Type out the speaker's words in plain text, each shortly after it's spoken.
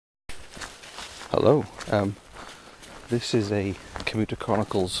Hello. This is a Commuter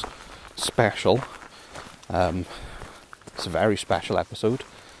Chronicles special. It's a very special episode.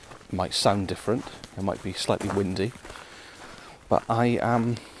 It might sound different. It might be slightly windy. But I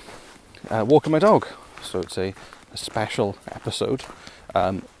am walking my dog. So it's a special episode.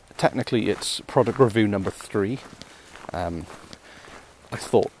 Technically it's product review number 3. I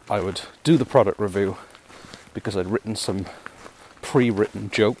thought I would do the product review because I'd written some pre-written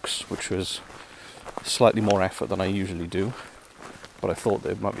jokes, which was slightly more effort than I usually do, but I thought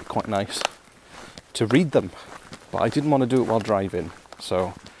it might be quite nice to read them, but I didn't want to do it while driving,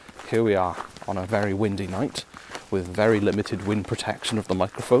 so here we are on a very windy night with very limited wind protection of the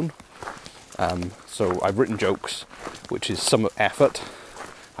microphone. So I've written jokes, which is some effort.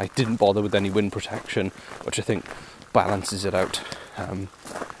 I didn't bother with any wind protection, which I think balances it out.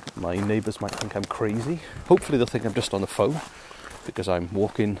 My neighbours might think I'm crazy. Hopefully they'll think I'm just on the phone, because I'm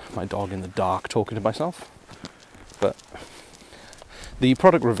walking my dog in the dark talking to myself. But the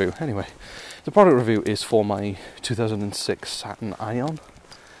product review, anyway. The product review is for my 2006 Saturn Ion,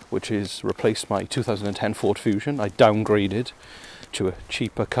 which has replaced my 2010 Ford Fusion. I downgraded to a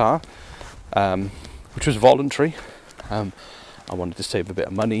cheaper car, which was voluntary. I wanted to save a bit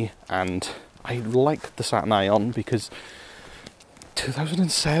of money, and I liked the Saturn Ion because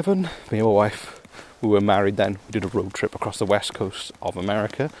 2007, me and my wife, we were married then, we did a road trip across the west coast of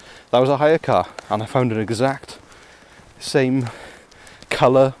America. That was a hire car, and I found an exact same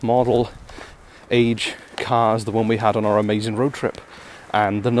colour, model, age car as the one we had on our amazing road trip.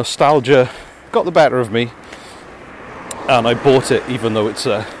 And the nostalgia got the better of me, and I bought it even though it's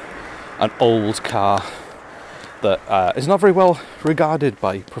an old car that is not very well regarded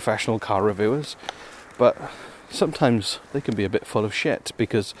by professional car reviewers, but sometimes they can be a bit full of shit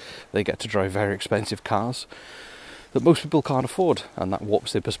because they get to drive very expensive cars that most people can't afford, and that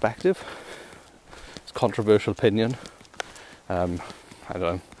warps their perspective. It's a controversial opinion. I don't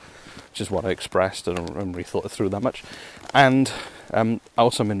know, just what I expressed, and I haven't really thought it through that much. And I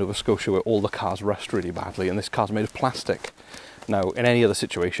also am in Nova Scotia, where all the cars rust really badly, and this car's made of plastic. Now, in any other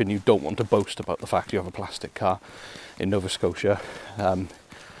situation, you don't want to boast about the fact you have a plastic car. In Nova Scotia,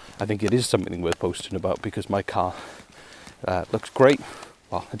 I think it is something worth boasting about, because my car looks great.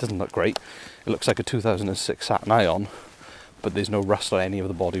 Well, it doesn't look great. It looks like a 2006 Saturn Ion, but there's no rust on any of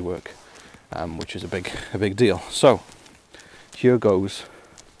the bodywork, which is a big deal. So, here goes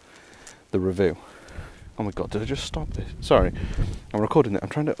the review. Oh my god, did I just stop this? Sorry, I'm recording it. I'm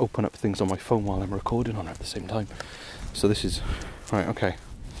trying to open up things on my phone while I'm recording on it at the same time. So this is... right, okay.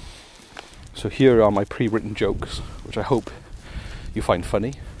 So here are my pre-written jokes, which I hope you find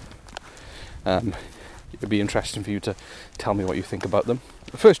funny. It'd be interesting for you to tell me what you think about them.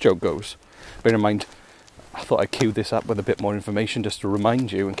 The first joke goes, bear in mind, I thought I'd queue this up with a bit more information just to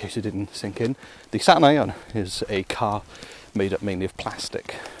remind you in case it didn't sink in. The Saturn Ion is a car made up mainly of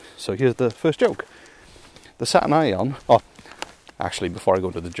plastic. So here's the first joke. The Saturn Ion, actually before I go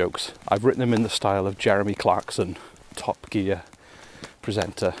into the jokes, I've written them in the style of Jeremy Clarkson, Top Gear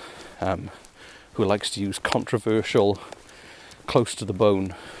presenter, who likes to use controversial, close to the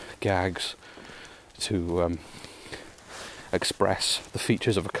bone gags to express the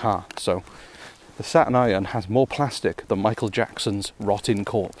features of a car. So the Saturn Ion has more plastic than Michael Jackson's rotting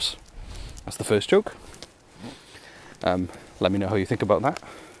corpse. That's the first joke. Let me know how you think about that.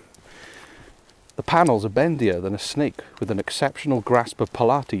 The panels are bendier than a snake with an exceptional grasp of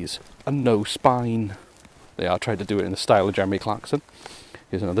Pilates and no spine. I tried to do it in the style of Jeremy Clarkson.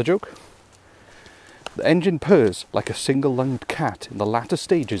 Here's another joke. The engine purrs like a single-lunged cat in the latter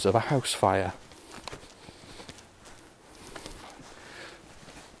stages of a house fire.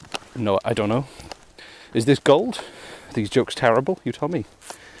 No, I don't know. Is this gold? Are these jokes terrible? You tell me.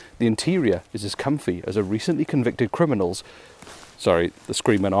 The interior is as comfy as a recently convicted criminal's... Sorry, the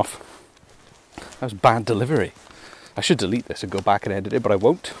screen went off. That was bad delivery. I should delete this and go back and edit it, but I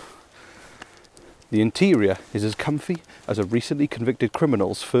won't. The interior is as comfy as a recently convicted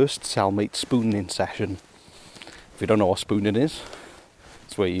criminal's first cellmate spooning session. If you don't know what spooning is,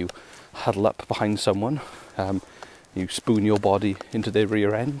 it's where you huddle up behind someone, you spoon your body into their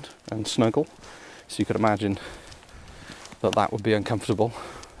rear end and snuggle. So you could imagine that would be uncomfortable.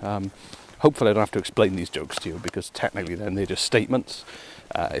 Hopefully I don't have to explain these jokes to you, because technically then they're just statements.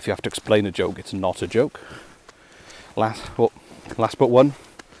 If you have to explain a joke, it's not a joke. Last but one.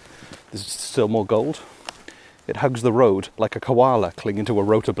 There's still more gold. It hugs the road like a koala clinging to a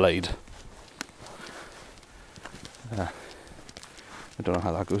rotor blade. I don't know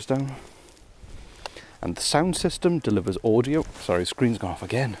how that goes down. And the sound system delivers audio... Sorry, the screen's gone off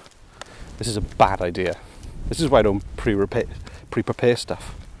again. This is a bad idea. This is why I don't pre-prepare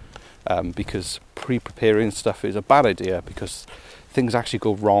stuff. because pre-preparing stuff is a bad idea, because things actually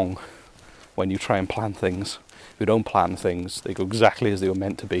go wrong when you try and plan things. If you don't plan things, they go exactly as they were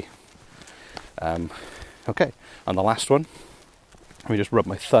meant to be. Okay, and the last one, let me just rub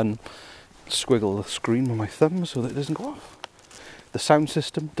my thumb, squiggle the screen with my thumb so that it doesn't go off. The sound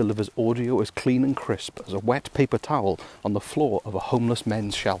system delivers audio as clean and crisp as a wet paper towel on the floor of a homeless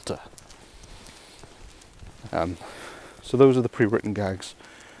men's shelter. So those are the pre-written gags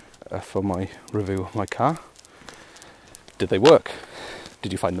for my review of my car. Did they work?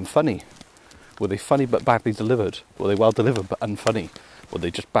 Did you find them funny? Were they funny but badly delivered? Were they well delivered but unfunny? Were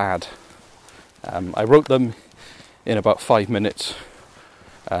they just bad? I wrote them in about 5 minutes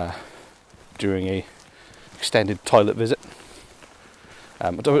during a extended toilet visit.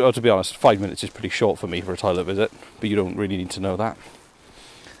 To be honest, 5 minutes is pretty short for me for a toilet visit, but you don't really need to know that.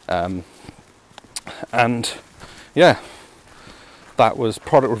 And yeah, that was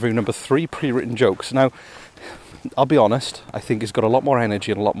product review number 3, pre-written jokes. Now, I'll be honest, I think it's got a lot more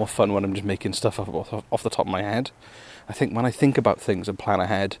energy and a lot more fun when I'm just making stuff off the top of my head. I think when I think about things and plan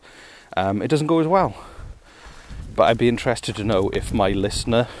ahead, it doesn't go as well. But I'd be interested to know if my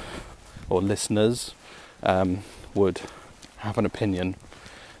listener or listeners would have an opinion.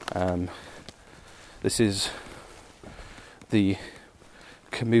 This is the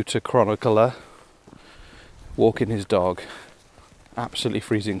commuter chronicler walking his dog, absolutely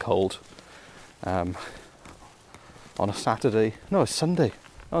freezing cold, on a Sunday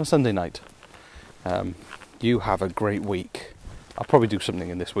night. You have a great week. I'll probably do something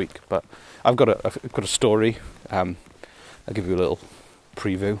in this week, but I've got a story. I'll give you a little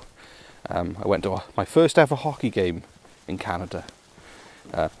preview. I went to my first ever hockey game in Canada.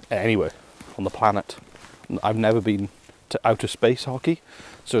 Anywhere on the planet. I've never been to outer space hockey,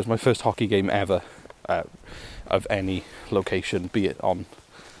 so it's my first hockey game ever of any location, be it on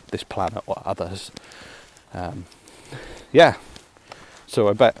this planet or others. Yeah, so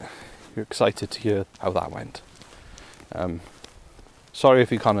I bet you're excited to hear how that went. Sorry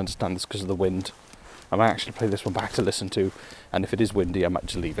if you can't understand this because of the wind. I might actually play this one back to listen to, and if it is windy I might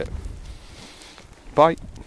just leave it. Bye.